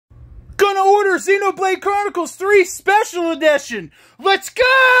gonna order Xenoblade Chronicles 3 Special Edition! Let's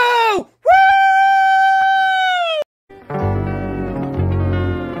go!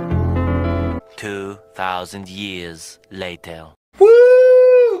 Woo! 2,000 years later.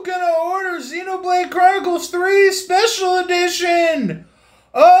 Woo! Gonna order Xenoblade Chronicles 3 Special Edition!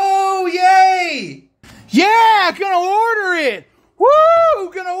 Oh, yay! Yeah, gonna order it!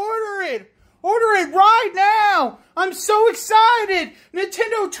 Woo! Gonna order it! Order it right now! I'm so excited!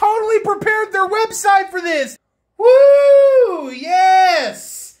 Nintendo totally prepared their website for this! Woo!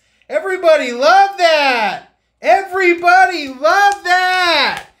 Yes! Everybody love that! Everybody love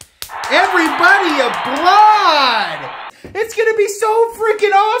that! Everybody applaud! It's gonna be so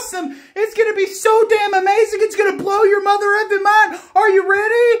freaking awesome! It's gonna be so damn amazing! It's gonna blow your mother effing mind! Are you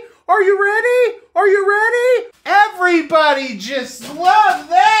ready? Are you ready? Are you ready? Everybody just love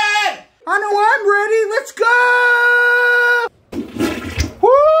that! I know I'm ready! Let's go!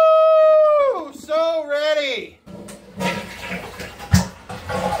 Woo! So ready!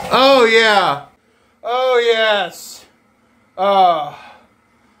 Oh yeah! Oh yes!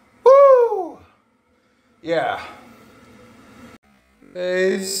 Woo! Yeah.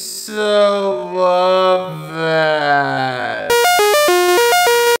 It's so